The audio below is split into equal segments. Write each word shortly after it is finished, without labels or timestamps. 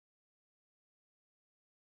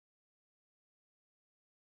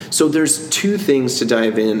So there's two things to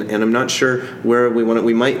dive in, and I'm not sure where we want to.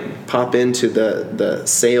 We might pop into the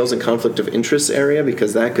sales and conflict of interest area,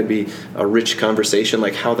 because that could be a rich conversation,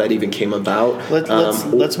 like how that even came about.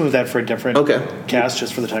 Let's move that for a different cast,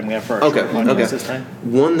 just for the time we have for our short podcast this time.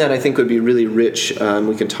 One that I think would be really rich,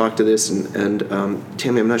 we can talk to this, and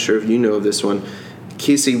Tammy, I'm not sure if you know of this one.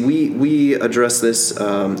 Casey, we addressed this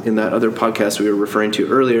in that other podcast we were referring to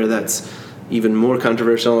earlier. That's even more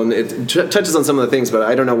controversial, and it touches on some of the things, but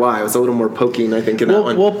I don't know why. It was a little more poking, I think, in that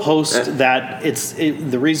one. We'll post that.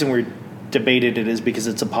 The reason we debated it is because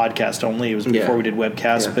it's a podcast only. It was before we did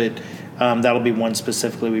webcasts, but that'll be one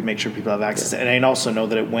specifically. We make sure people have access to. And I also know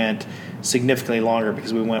that it went significantly longer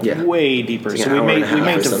because we went way deeper. So we may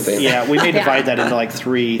divide that into like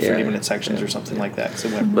 3 30-minute sections or something like that, because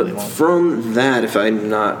it went really long. From that, if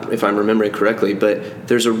I'm remembering correctly, but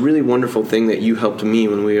there's a really wonderful thing that you helped me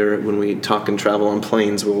when we talk and travel on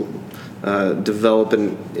planes. We'll develop,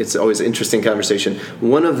 and it's always an interesting conversation.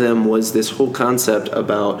 One of them was this whole concept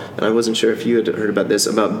about, and I wasn't sure if you had heard about this,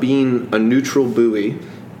 about being a neutral buoy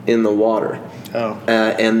in the water.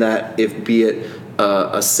 And that if be it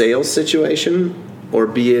a sales situation, or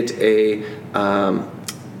be it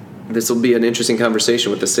this will be an interesting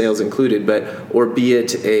conversation with the sales included, or be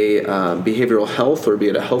it a behavioral health, or be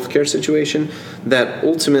it a healthcare situation, that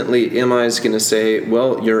ultimately MI is going to say,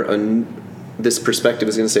 well, this perspective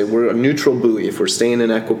is going to say we're a neutral buoy if we're staying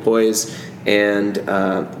in equipoise and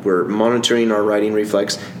we're monitoring our righting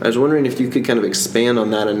reflex. I was wondering if you could kind of expand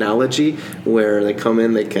on that analogy, where they come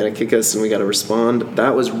in, they kind of kick us, and we got to respond.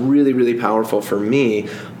 That was really, really powerful for me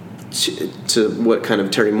to what kind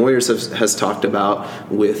of Terry Moyers has talked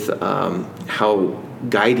about with how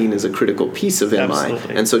guiding is a critical piece of MI.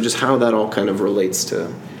 Absolutely. And so just how that all kind of relates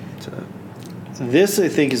to this, I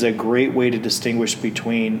think, is a great way to distinguish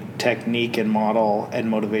between technique and model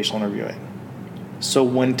and motivational interviewing. So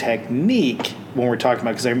when we're talking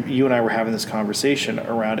about, because you and I were having this conversation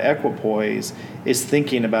around equipoise, is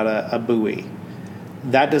thinking about a buoy.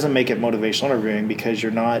 That doesn't make it motivational interviewing, because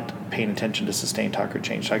you're not paying attention to sustain, talk, or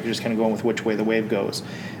change talk. You're just kind of going with which way the wave goes.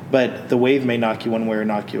 But the wave may knock you one way or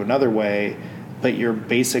knock you another way, but you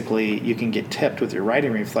can get tipped with your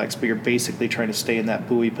righting reflex, but you're basically trying to stay in that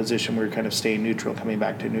buoy position where you're kind of staying neutral, coming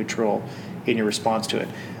back to neutral in your response to it.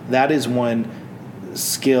 That is one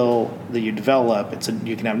skill that you develop.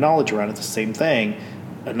 You can have knowledge around it, the same thing.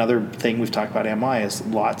 Another thing we've talked about MI is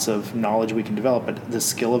lots of knowledge we can develop, but the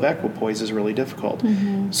skill of equipoise is really difficult.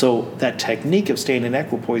 Mm-hmm. So that technique of staying in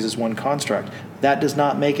equipoise is one construct. That does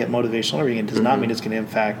not make it motivational interviewing. It does not mean it's going to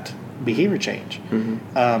impact behavior change.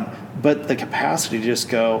 Mm-hmm. But the capacity to just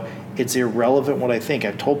go, it's irrelevant what I think.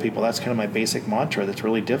 I've told people that's kind of my basic mantra that's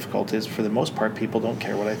really difficult, is for the most part people don't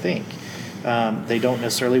care what I think. They don't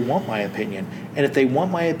necessarily want my opinion. And if they want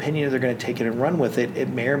my opinion, they're going to take it and run with it. It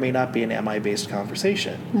may or may not be an MI-based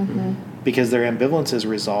conversation, because their ambivalence is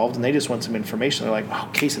resolved and they just want some information. They're like, oh,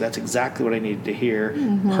 Casey, that's exactly what I needed to hear.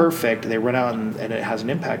 Perfect. They run out and it has an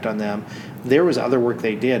impact on them. There was other work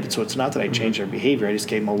they did, so it's not that I changed their behavior. I just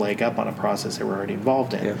gave them a leg up on a process they were already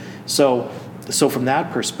involved in. Yeah. So from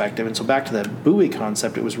that perspective, and so back to that buoy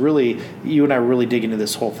concept, it was really, you and I were really digging into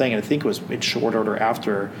this whole thing, and I think it was in short order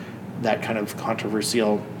after that kind of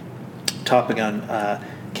controversial topic on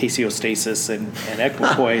caseostasis and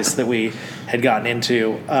equipoise that we had gotten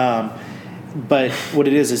into. But what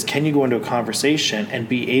it is can you go into a conversation and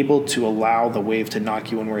be able to allow the wave to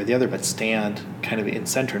knock you one way or the other, but stand kind of in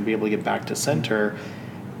center and be able to get back to center?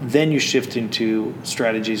 Then you shift into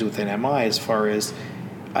strategies within MI as far as,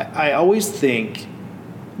 I always think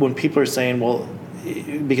when people are saying, well,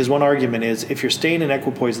 because one argument is, if you're staying in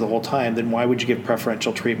equipoise the whole time, then why would you give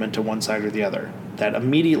preferential treatment to one side or the other? That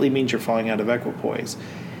immediately means you're falling out of equipoise.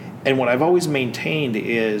 And what I've always maintained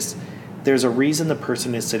is, there's a reason the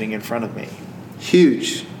person is sitting in front of me.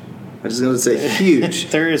 Huge. I was going to say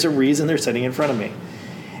huge. There is a reason they're sitting in front of me.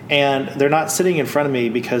 And they're not sitting in front of me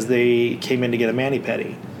because they came in to get a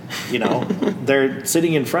mani-pedi. They're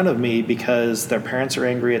sitting in front of me because their parents are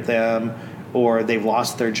angry at them, or they've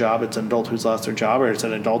lost their job. It's an adult who's lost their job, or it's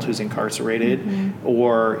an adult who's incarcerated,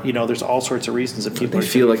 or there's all sorts of reasons that people they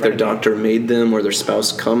feel like their doctor made them, or their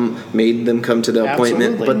spouse made them come to the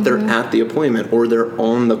appointment, but they're at the appointment, or they're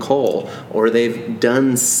on the call, or they've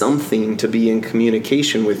done something to be in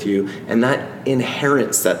communication with you, and that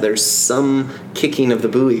inherits that there's some kicking of the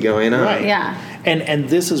buoy going on. Right. Yeah. And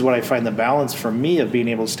this is what I find the balance for me of being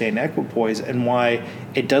able to stay in equipoise, and why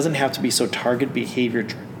it doesn't have to be so target behavior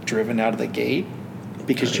driven out of the gate,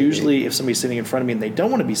 because usually if somebody's sitting in front of me and they don't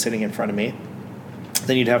want to be sitting in front of me,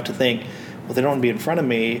 then you'd have to think, well, they don't want to be in front of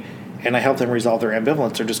me, and I help them resolve their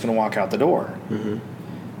ambivalence, they're just going to walk out the door.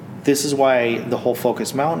 this is why the whole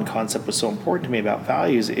focus mountain concept was so important to me about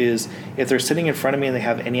values. Is if they're sitting in front of me and they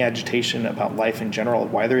have any agitation about life in general,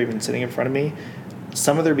 why they're even sitting in front of me,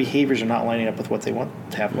 some of their behaviors are not lining up with what they want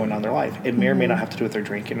to have going on in their life. It may or may not have to do with their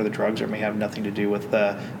drinking or the drugs, or it may have nothing to do with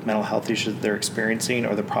the mental health issues that they're experiencing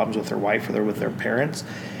or the problems with their wife or with their parents.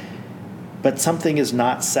 But something is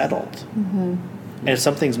not settled. And if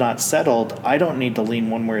something's not settled, I don't need to lean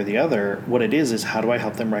one way or the other. What it is how do I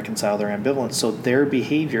help them reconcile their ambivalence? So their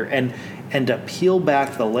behavior, and to peel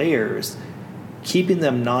back the layers, keeping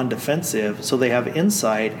them non-defensive so they have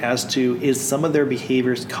insight as to, is some of their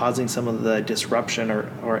behaviors causing some of the disruption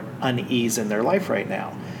or unease in their life right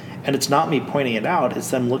now? And it's not me pointing it out,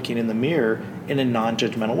 it's them looking in the mirror in a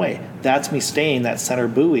non-judgmental way. That's me staying that center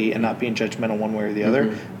buoy and not being judgmental one way or the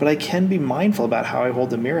other. But I can be mindful about how I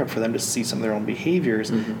hold the mirror up for them to see some of their own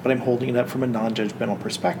behaviors, but I'm holding it up from a non-judgmental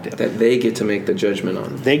perspective. That they get to make the judgment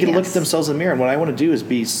on. They get to look at themselves in the mirror, and what I want to do is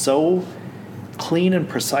be so clean and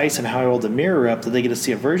precise in how I hold the mirror up that they get to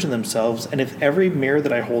see a version of themselves. And if every mirror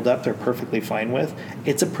that I hold up they're perfectly fine with,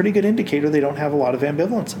 it's a pretty good indicator they don't have a lot of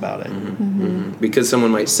ambivalence about it. Because someone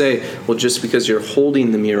might say, well, just because you're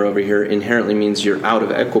holding the mirror over here inherently means you're out of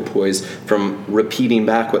equipoise from repeating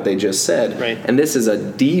back what they just said. Right. And this is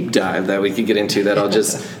a deep dive that we could get into that I'll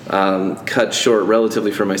just cut short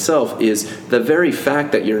relatively for myself, is the very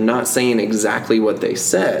fact that you're not saying exactly what they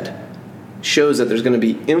said shows that there's going to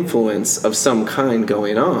be influence of some kind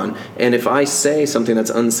going on. And if I say something that's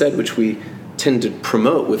unsaid, which we tend to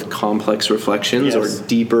promote with complex reflections or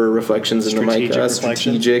deeper reflections in the mic,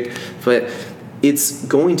 strategic, but it's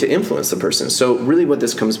going to influence the person. So really what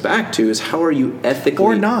this comes back to is, how are you ethically...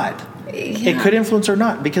 Or not. It could influence or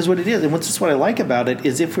not, because what it is, and what I like about it,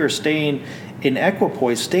 is if we're staying in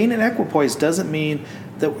equipoise doesn't mean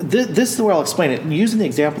that... This is the way I'll explain it. Using the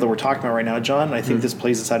example that we're talking about right now, John, and I think this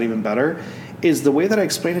plays this out even better, is the way that I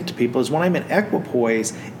explain it to people is when I'm in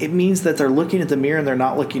equipoise, it means that they're looking at the mirror and they're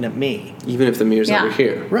not looking at me. Even if the mirror's over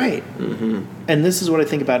here. Right. And this is what I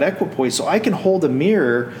think about equipoise. So I can hold a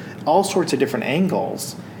mirror all sorts of different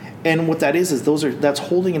angles. And what that is that's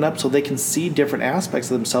holding it up so they can see different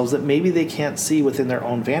aspects of themselves that maybe they can't see within their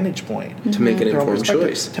own vantage point. To make an informed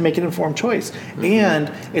choice. To make an informed choice.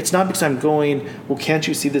 And it's not because I'm going, well, can't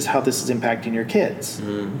you see how this is impacting your kids?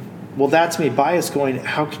 Well, that's me bias going,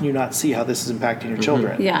 how can you not see how this is impacting your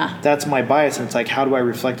children? Yeah. That's my bias, and it's like, how do I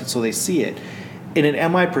reflect it so they see it? In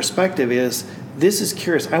an MI perspective this is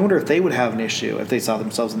curious. I wonder if they would have an issue if they saw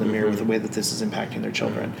themselves in the mirror with the way that this is impacting their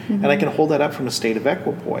children. And I can hold that up from a state of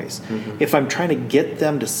equipoise. If I'm trying to get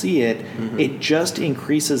them to see it, it just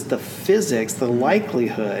increases the physics, the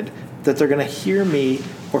likelihood that they're going to hear me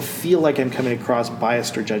or feel like I'm coming across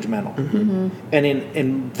biased or judgmental. And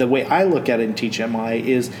in the way I look at it and teach MI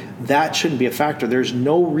is that shouldn't be a factor. There's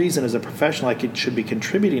no reason as a professional I should be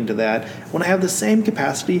contributing to that when I have the same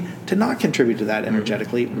capacity to not contribute to that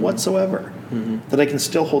energetically whatsoever. That I can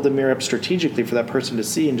still hold the mirror up strategically for that person to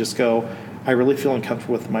see and just go, I really feel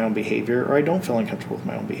uncomfortable with my own behavior, or I don't feel uncomfortable with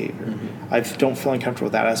my own behavior. I don't feel uncomfortable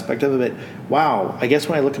with that aspect of it. Wow, I guess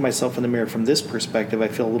when I look at myself in the mirror from this perspective, I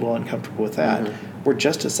feel a little uncomfortable with that. We're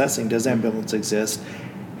just assessing, does ambivalence exist?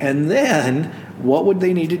 And then, what would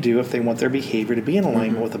they need to do if they want their behavior to be in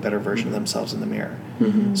alignment with a better version of themselves in the mirror?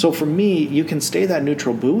 So for me, you can stay that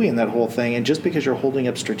neutral buoy in that whole thing, and just because you're holding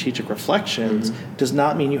up strategic reflections does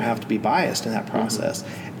not mean you have to be biased in that process.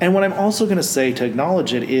 And what I'm also going to say to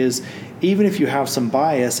acknowledge it is, even if you have some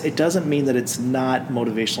bias, it doesn't mean that it's not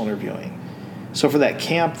motivational interviewing. So for that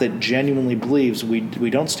camp that genuinely believes we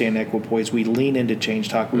don't stay in equipoise, we lean into change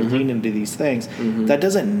talk, we lean into these things, that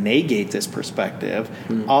doesn't negate this perspective.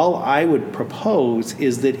 All I would propose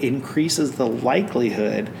is that increases the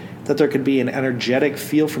likelihood that there could be an energetic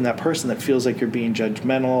feel from that person that feels like you're being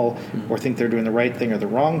judgmental or think they're doing the right thing or the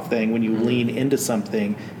wrong thing when you lean into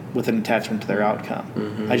something with an attachment to their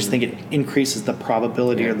outcome. I just think it increases the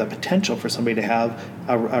probability or the potential for somebody to have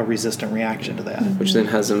a resistant reaction to that. Which then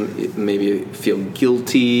has them maybe feel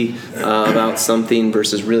guilty about something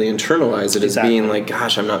versus really internalize it as being like,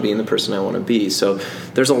 gosh, I'm not being the person I want to be. So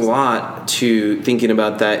there's a lot to thinking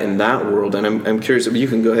about that in that world. And I'm curious, you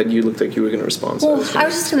can go ahead. You looked like you were going to respond. Well, I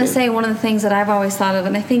was just going to say one of the things that I've always thought of,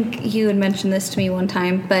 and I think you had mentioned this to me one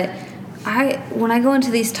time, but when I go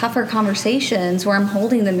into these tougher conversations where I'm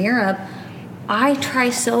holding the mirror up, I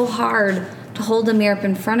try so hard to hold the mirror up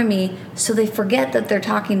in front of me so they forget that they're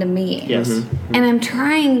talking to me. Yes. And I'm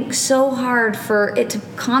trying so hard for it to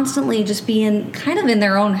constantly just be in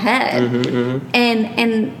their own head.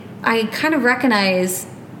 And I kind of recognize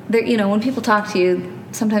that, when people talk to you,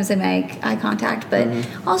 sometimes they make eye contact, but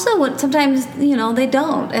also sometimes, they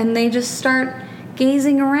don't, and they just start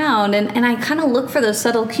gazing around, and I kind of look for those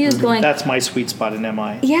subtle cues going, that's my sweet spot in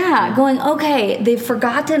MI. Yeah, going, okay, they've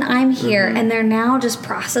forgotten I'm here, and they're now just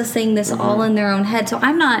processing this all in their own head. So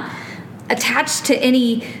I'm not attached to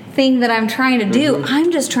anything that I'm trying to do.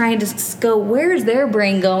 I'm just trying to go, where's their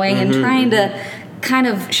brain going, and trying to kind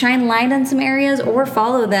of shine light on some areas or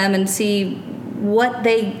follow them and see what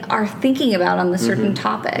they are thinking about on the certain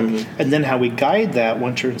topic. And then how we guide that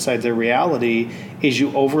once you're inside their reality is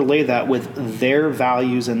you overlay that with their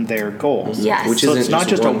values and their goals. Yes. Which So isn't it's not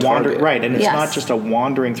just a one wander, target. right? And it's Yes. not just a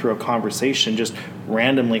wandering through a conversation, just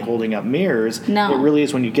randomly holding up mirrors. No. It really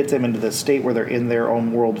is when you get them into the state where they're in their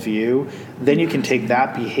own worldview, then you can take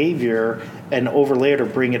that behavior and overlay it or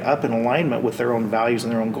bring it up in alignment with their own values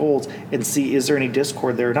and their own goals and see, is there any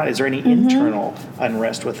discord there or not? Is there any internal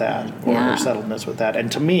unrest with that or settledness with that?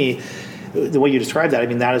 And to me, the way you describe that, I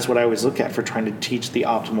mean, that is what I always look at for trying to teach the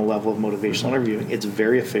optimal level of motivational interviewing. It's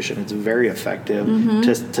very efficient. It's very effective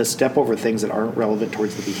to step over things that aren't relevant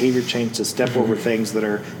towards the behavior change, to step over things that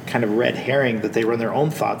are kind of red herring that they run their own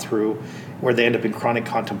thought through, where they end up in chronic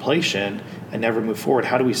contemplation and never move forward.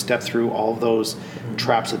 How do we step through all of those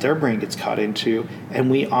traps that their brain gets caught into, and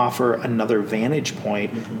we offer another vantage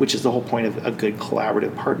point, which is the whole point of a good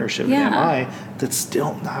collaborative partnership in MI that's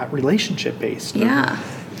still not relationship based. Yeah.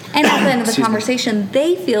 And at the end of the conversation,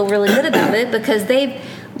 they feel really good about it because they've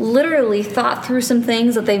literally thought through some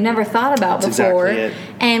things that they've never thought about That's before, exactly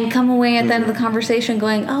it. and come away at the end of the conversation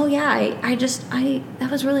going, oh yeah, I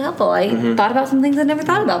that was really helpful. I thought about some things I never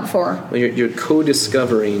thought about before. Well, you're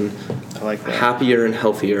co-discovering I like that. happier and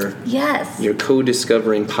healthier. Yes. You're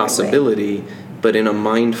co-discovering possibility, but in a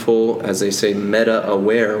mindful, as they say,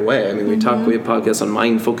 meta-aware way. I mean, we have podcasts on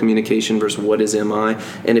mindful communication versus what is MI.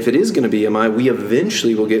 And if it is going to be MI, we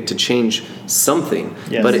eventually will get to change something.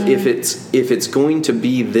 Yes. But if it's going to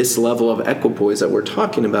be this level of equipoise that we're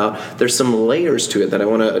talking about, there's some layers to it that I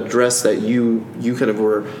want to address that you kind of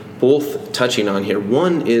were both touching on here.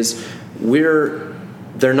 One is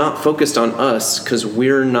they're not focused on us because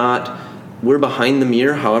we're behind the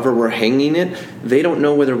mirror, however we're hanging it. They don't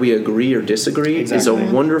know whether we agree or disagree. Exactly. Is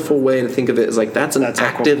a wonderful way to think of it as like that's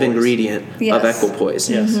active equipoise. ingredient of equipoise.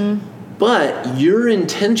 Yes. But your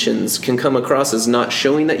intentions can come across as not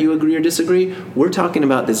showing that you agree or disagree. We're talking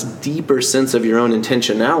about this deeper sense of your own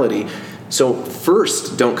intentionality. So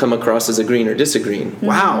first, don't come across as agreeing or disagreeing.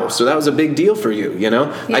 Wow, so that was a big deal for you, you know?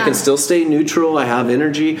 Yeah. I can still stay neutral, I have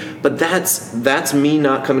energy, but that's me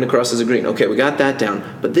not coming across as agreeing. Okay, we got that down.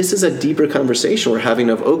 But this is a deeper conversation we're having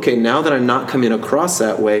of, okay, now that I'm not coming across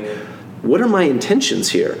that way, what are my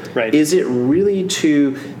intentions here? Right. Is it really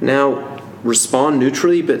to now respond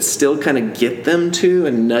neutrally but still kind of get them to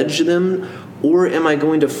and nudge them? Or am I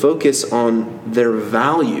going to focus on their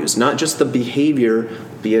values, not just the behavior?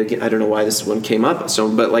 I don't know why this one came up,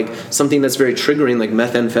 but like something that's very triggering, like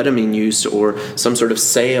methamphetamine use or some sort of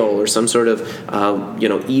sale or some sort of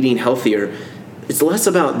eating healthier. It's less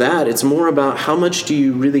about that. It's more about how much do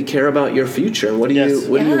you really care about your future and what do you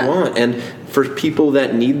want? And for people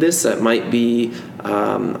that need this, that might be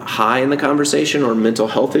high in the conversation or mental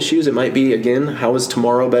health issues. It might be, again, how is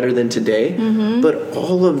tomorrow better than today? But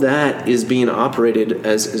all of that is being operated,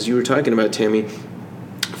 as you were talking about, Tammy,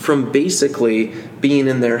 from basically being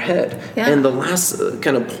in their head. Yeah. And the last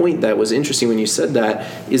kind of point that was interesting when you said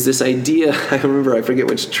that is this idea, I forget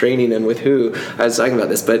which training and with who I was talking about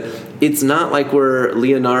this, but it's not like we're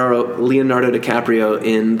Leonardo DiCaprio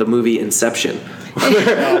in the movie Inception.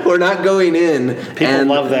 We're not going in and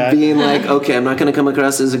love that. being like, okay, I'm not going to come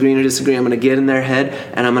across as agreeing or disagreeing. I'm going to get in their head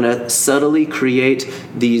and I'm going to subtly create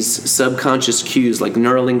these subconscious cues like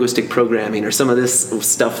neurolinguistic programming or some of this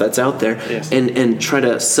stuff that's out there, and try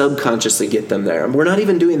to subconsciously get them there. And we're not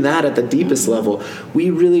even doing that at the deepest level. We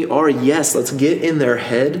really are, let's get in their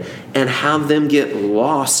head and have them get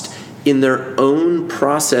lost in their own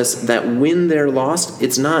process, that when they're lost,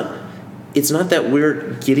 it's not that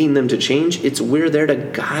we're getting them to change. It's we're there to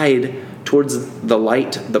guide towards the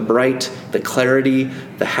light, the bright, the clarity,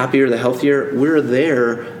 the happier, the healthier. We're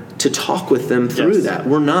there to talk with them through that.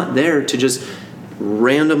 We're not there to just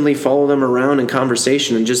randomly follow them around in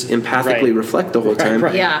conversation and just empathically reflect the whole time.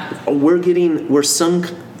 Right. Yeah. We're some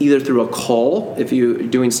either through a call, if you're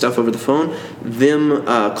doing stuff over the phone, them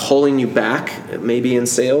calling you back, maybe in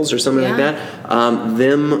sales or something like that,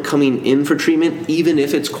 them coming in for treatment, even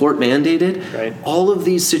if it's court mandated. Right. All of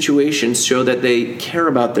these situations show that they care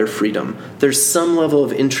about their freedom. There's some level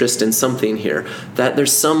of interest in something here, that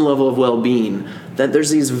there's some level of well-being, that there's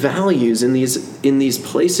these values in these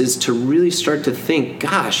places to really start to think,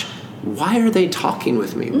 gosh, why are they talking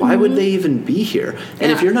with me? Why would they even be here?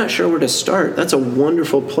 And if you're not sure where to start, that's a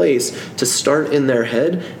wonderful place to start in their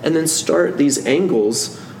head and then start these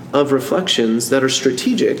angles of reflections that are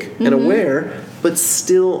strategic and aware, but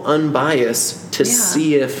still unbiased to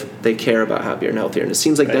see if they care about happier and healthier. And it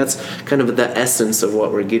seems like that's kind of the essence of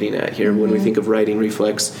what we're getting at here when we think of Righting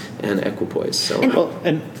Reflex and equipoise. So,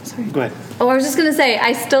 sorry, go ahead. Oh, I was just going to say,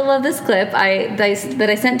 I still love this clip that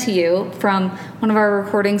I sent to you from one of our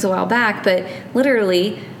recordings a while back, but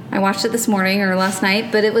literally, I watched it this morning or last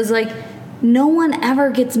night, but it was like, no one ever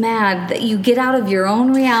gets mad that you get out of your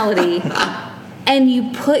own reality and you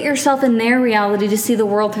put yourself in their reality to see the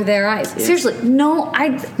world through their eyes. Yes. Seriously, no,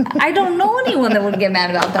 I don't know anyone that would get mad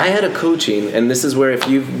about that. I had a coaching, and this is where if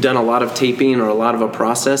you've done a lot of taping or a lot of a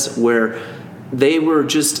process where they were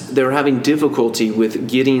having difficulty with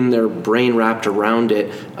getting their brain wrapped around it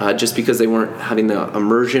just because they weren't having the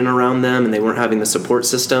immersion around them and they weren't having the support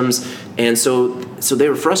systems. And so they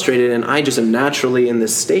were frustrated, and I just am naturally in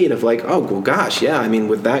this state of like, oh, well, gosh, yeah, I mean,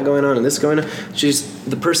 with that going on and this going on,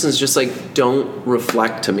 the person's just like, don't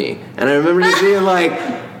reflect to me. And I remember just being like,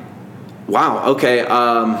 wow, okay,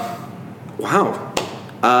 wow.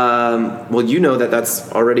 Well, you know that's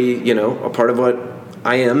already, a part of what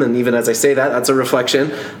I am, and even as I say that, that's a reflection.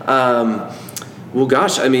 Well,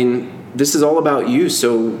 gosh, I mean, this is all about you,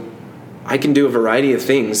 so I can do a variety of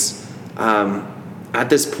things. At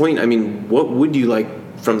this point, I mean, what would you like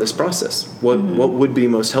from this process? What would be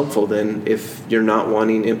most helpful then if you're not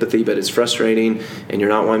wanting empathy, but it's frustrating, and you're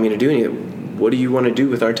not wanting me to do anything? What do you want to do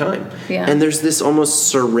with our time? Yeah. And there's this almost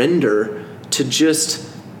surrender to just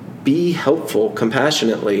be helpful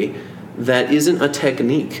compassionately that isn't a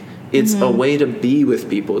technique. It's a way to be with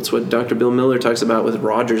people. It's what Dr. Bill Miller talks about with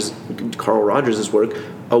Carl Rogers' work,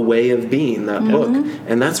 a way of being, that book.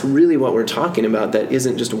 And that's really what we're talking about. That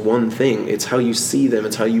isn't just one thing. It's how you see them.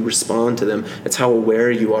 It's how you respond to them. It's how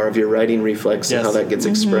aware you are of your writing reflex and how that gets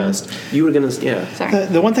expressed. You were going to, Sorry.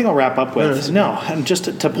 The one thing I'll wrap up with, and just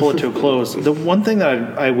to pull it to a close, the one thing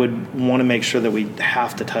that I would want to make sure that we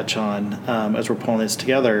have to touch on as we're pulling this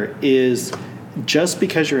together is just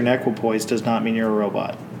because you're an equipoise does not mean you're a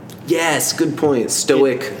robot. Yes, good point.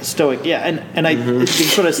 Stoic, yeah. And I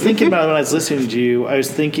what I was thinking about when I was listening to you, I was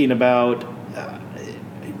thinking about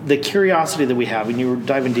the curiosity that we have, and you were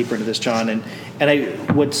diving deeper into this, John.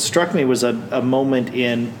 And what struck me was a moment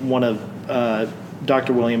in one of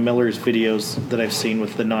Dr. William Miller's videos that I've seen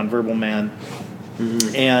with the nonverbal man,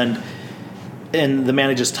 and the man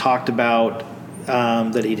had just talked about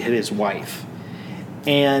that he'd hit his wife,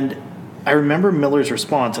 and I remember Miller's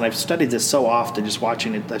response, and I've studied this so often, just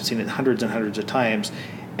watching it. I've seen it hundreds and hundreds of times.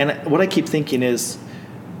 And what I keep thinking is,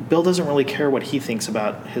 Bill doesn't really care what he thinks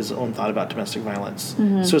about his own thought about domestic violence.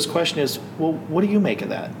 So his question is, well, what do you make of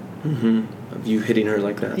that? Of you hitting her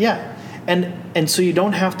like that? Yeah. And so you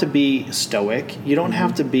don't have to be stoic. You don't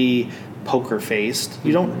have to be poker-faced.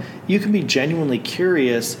 You can be genuinely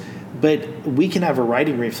curious, but we can have a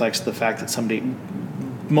righting reflex to the fact that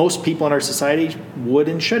most people in our society would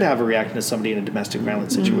and should have a reaction to somebody in a domestic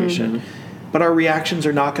violence situation. But our reactions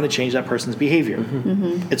are not going to change that person's behavior.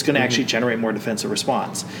 It's going to actually generate more defensive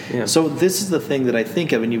response. Yeah. So this is the thing that I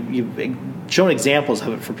think of, and you've shown examples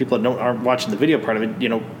of it for people that aren't watching the video part of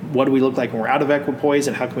it. What do we look like when we're out of equipoise,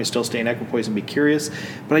 and how can we still stay in equipoise and be curious?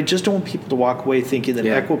 But I just don't want people to walk away thinking that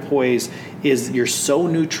equipoise is you're so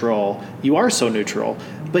neutral. You are so neutral,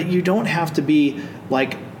 but you don't have to be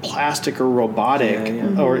like plastic or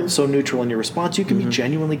robotic or so neutral in your response. You can be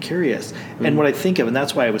genuinely curious. And what I think of, and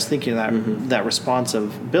that's why I was thinking of that response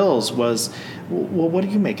of Bill's was, well, what do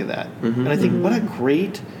you make of that? And I think what a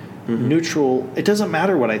great neutral, it doesn't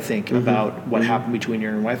matter what I think about what happened between you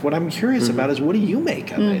and your wife. What I'm curious about is, what do you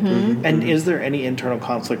make of it? And is there any internal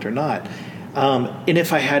conflict or not? And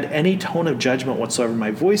if I had any tone of judgment whatsoever in my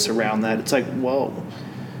voice around that, it's like, well,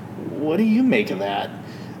 what do you make of that?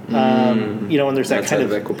 And there's that kind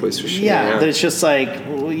of equipoise for sure. That it's just like,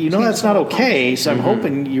 well, that's not okay. So I'm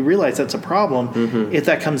hoping you realize that's a problem. If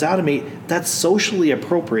that comes out of me, that's socially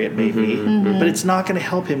appropriate, maybe, but it's not going to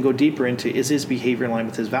help him go deeper into, is his behavior in line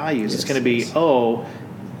with his values? It's going to be,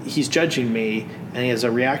 he's judging me, and he has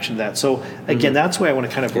a reaction to that. So again, that's why I want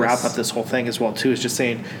to kind of wrap up this whole thing as well too, is just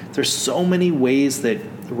saying there's so many ways that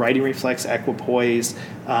righting reflex, equipoise,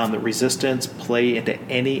 that resistance play into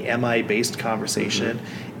any MI-based conversation.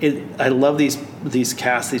 I love these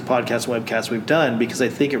podcasts, webcasts we've done, because I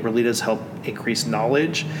think it really does help increase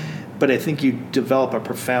knowledge. But I think you develop a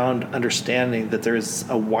profound understanding that there is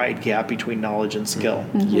a wide gap between knowledge and skill.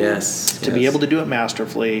 Yes. To be able to do it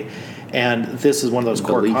masterfully. And this is one of those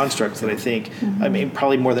core Belief. constructs that I think, I mean,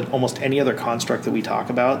 probably more than almost any other construct that we talk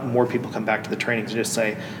about, more people come back to the trainings and just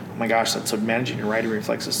say, oh my gosh, so managing your writing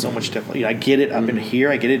reflex is so much different. You know, I get it up in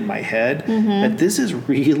here, I get it in my head, but this is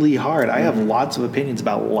really hard. I have lots of opinions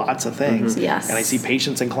about lots of things. Yes. And I see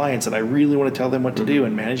patients and clients that I really want to tell them what to do,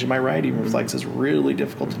 and managing my writing reflex is really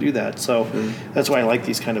difficult to do that. So that's why I like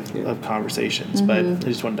these kind of conversations. But I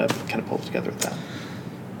just wanted to kind of pull it together with that.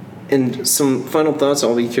 And some final thoughts.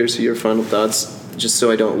 I'll be curious of your final thoughts, just so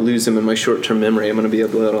I don't lose them in my short-term memory. I'm going to be a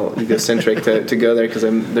little egocentric to go there because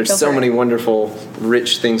there's so many wonderful,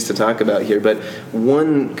 rich things to talk about here. But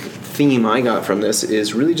one theme I got from this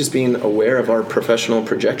is really just being aware of our professional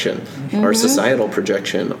projection, our societal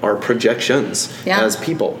projection, our projections as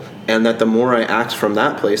people. And that the more I act from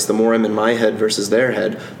that place, the more I'm in my head versus their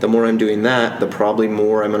head, the more I'm doing that, the probably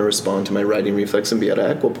more I'm going to respond to my writing reflex and be at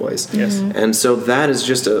equipoise. Yes. And so that is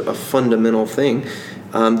just a fundamental thing.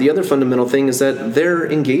 The other fundamental thing is that they're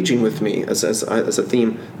engaging with me as a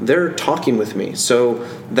theme. They're talking with me. So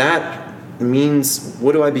that means,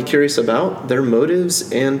 what do I be curious about? Their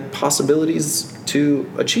motives and possibilities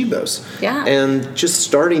to achieve those. Yeah. And just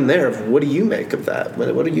starting there, what do you make of that?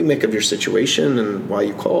 What do you make of your situation and why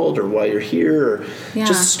you called or why you're here? Or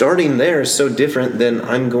just starting there is so different than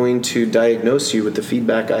I'm going to diagnose you with the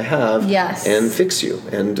feedback I have and fix you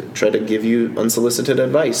and try to give you unsolicited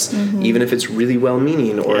advice, even if it's really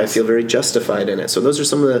well-meaning or I feel very justified in it. So those are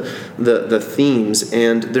some of the themes.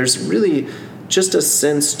 And there's really just a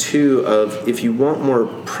sense, too, of if you want more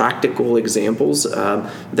practical examples,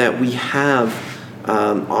 that we have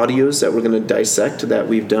audios that we're going to dissect that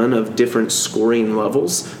we've done of different scoring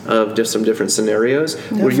levels of some different scenarios.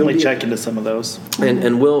 Where you'll check into some of those.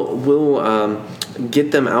 And we'll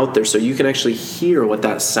get them out there so you can actually hear what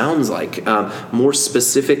that sounds like more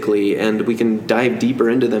specifically, and we can dive deeper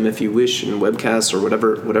into them if you wish in webcasts or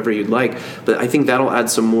whatever you'd like. But I think that'll add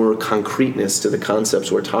some more concreteness to the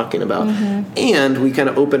concepts we're talking about. And we kind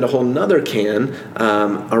of opened a whole nother can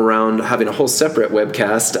around having a whole separate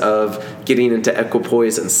webcast of getting into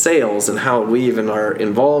equipoise and sales and how we even are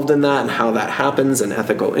involved in that and how that happens and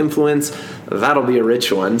ethical influence. That'll be a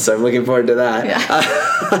rich one, so I'm looking forward to that.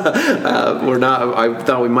 I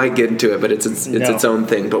thought we might get into it, but it's its own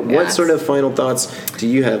thing. But what sort of final thoughts do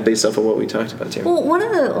you have based off of what we talked about, Tammy? Well, one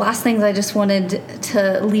of the last things I just wanted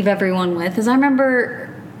to leave everyone with is I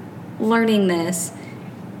remember learning this,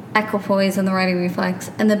 equipoise and the writing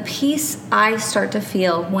reflex, and the peace I start to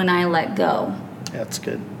feel when I let go. That's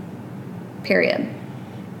good. Period.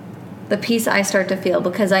 The peace I start to feel,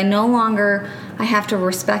 because I no longer I have to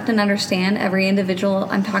respect and understand every individual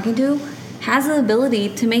I'm talking to has the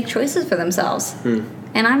ability to make choices for themselves.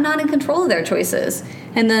 And I'm not in control of their choices.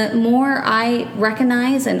 And the more I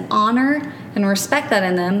recognize and honor and respect that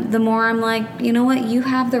in them, the more I'm like, you know what, you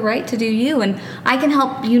have the right to do you, and I can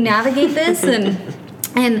help you navigate this.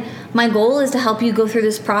 And my goal is to help you go through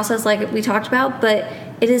this process like we talked about, but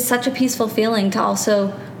it is such a peaceful feeling to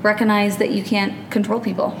also recognize that you can't control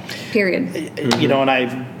people, period. You know, and I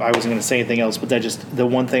wasn't going to say anything else, but that just, the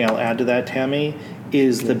one thing I'll add to that, Tammy,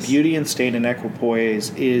 is the beauty in staying in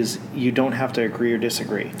equipoise is you don't have to agree or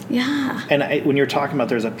disagree. Yeah. And when you're talking about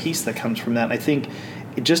there's a piece that comes from that, and I think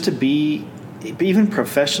just to be even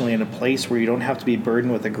professionally in a place where you don't have to be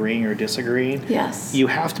burdened with agreeing or disagreeing. Yes. You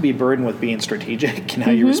have to be burdened with being strategic in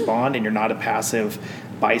how you respond, and you're not a passive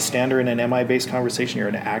bystander in an MI-based conversation. You're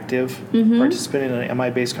an active participant in an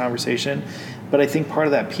MI-based conversation. But I think part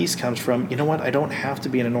of that piece comes from, you know what, I don't have to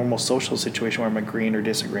be in a normal social situation where I'm agreeing or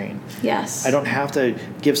disagreeing. Yes. I don't have to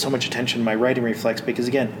give so much attention to my writing reflex because,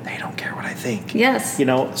 again, they don't care what I think. Yes. You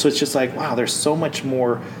know, so it's just like, wow, there's so much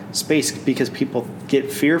more space because people get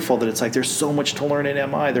fearful that it's like there's so much to learn in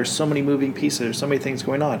MI. There's so many moving pieces. There's so many things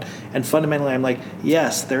going on. And fundamentally, I'm like,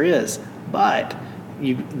 yes, there is. But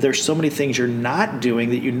there's so many things you're not doing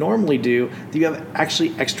that you normally do that you have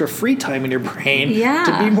actually extra free time in your brain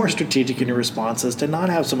to be more strategic in your responses, to not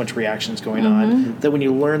have so much reactions going on, that when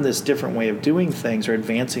you learn this different way of doing things or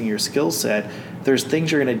advancing your skill set, there's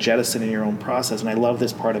things you're going to jettison in your own process. And I love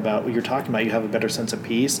this part about what you're talking about. You have a better sense of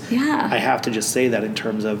peace. Yeah. I have to just say that in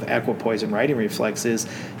terms of equipoise and writing reflexes,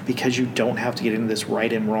 because you don't have to get into this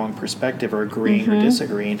right and wrong perspective or agreeing or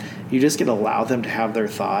disagreeing. You just get to allow them to have their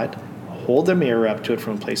thought, hold the mirror up to it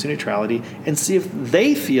from a place of neutrality and see if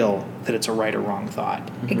they feel that it's a right or wrong thought.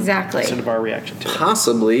 Exactly. Instead of our reaction to it.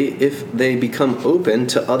 Possibly if they become open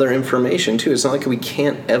to other information too. It's not like we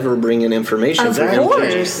can't ever bring in information Of for them,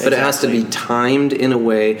 course. but it has to be timed in a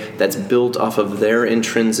way that's built off of their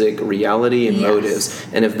intrinsic reality and Yes. motives.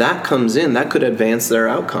 And if that comes in, that could advance their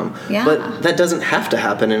outcome. Yeah. But that doesn't have to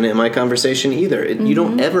happen in my conversation either. You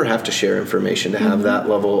don't ever have to share information to have that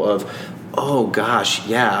level of, oh gosh,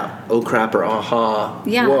 yeah, oh crap, or aha,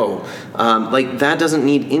 Yeah. whoa. Like that doesn't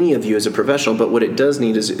need any of you as a professional, but what it does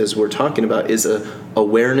need is, as we're talking about, is a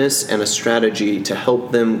awareness and a strategy to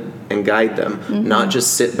help them and guide them, not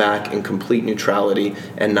just sit back in complete neutrality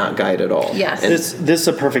and not guide at all. Yes. And This is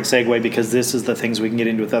a perfect segue because this is the things we can get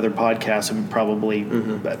into with other podcasts and probably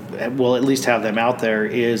we'll at least have them out there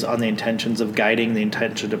is on the intentions of guiding, the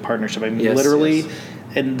intention of partnership. I mean, Yes, literally, yes.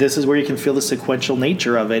 and this is where you can feel the sequential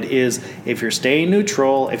nature of it is if you're staying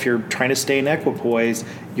neutral, if you're trying to stay in equipoise,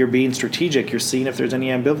 you're being strategic, you're seeing if there's any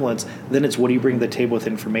ambivalence, then it's what do you bring to the table with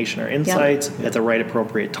information or insights at the right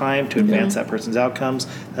appropriate time to advance that person's outcomes.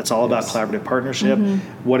 That's all about collaborative partnership.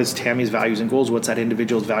 What is Tammy's values and goals? What's that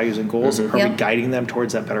individual's values and goals? Are we Yep. guiding them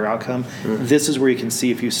towards that better outcome? This is where you can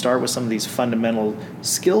see if you start with some of these fundamental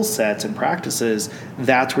skill sets and practices,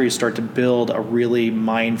 that's where you start to build a really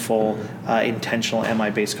mindful, intentional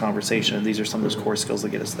MI-based conversation. And these are some of those core skills that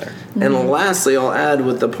get us there. And lastly, I'll add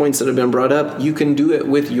with the points that have been brought up, you can do it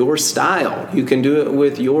with your style. You can do it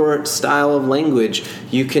with your style of language.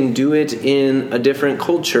 You can do it in a different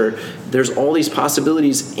culture. There's all these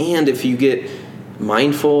possibilities, and if you get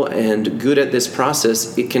mindful and good at this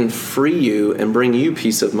process, it can free you and bring you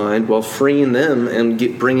peace of mind while freeing them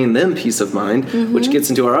and bringing them peace of mind, which gets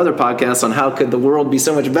into our other podcast on how could the world be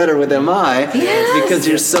so much better with MI. Yes. Because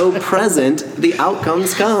you're so present, the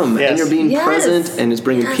outcomes come. Yes. And you're being Yes. present and it's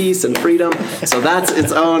bringing peace and freedom. So that's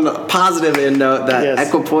its own positive end note that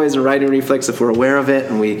equipoise and Righting Reflex, if we're aware of it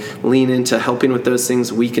and we lean into helping with those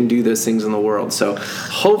things, we can do those things in the world. So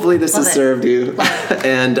hopefully this has served you.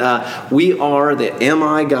 And we are the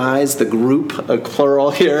MI guys, the group, a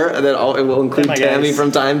plural here, that it will include MI Tammy guys.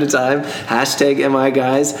 from time to time. Hashtag MI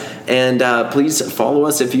guys. And please follow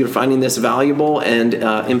us if you're finding this valuable. And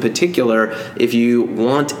in particular, if you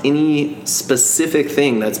want any specific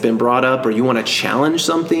thing that's been brought up or you want to challenge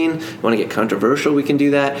something, you want to get controversial, we can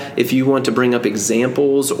do that. If you want to bring up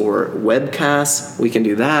examples or webcasts, we can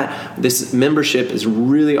do that. This membership is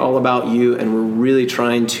really all about you, and we're really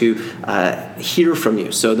trying to hear from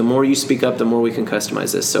you. So the more you speak up, the more we can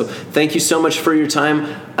customize this. So thank you so much for your time.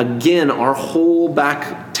 Again, our whole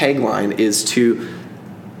back tagline is to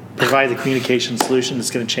Provide the communication solution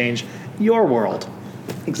that's going to change your world.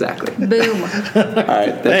 exactly. Boom. All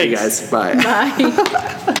right. Thank you Thanks. guys. Bye.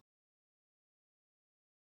 Bye.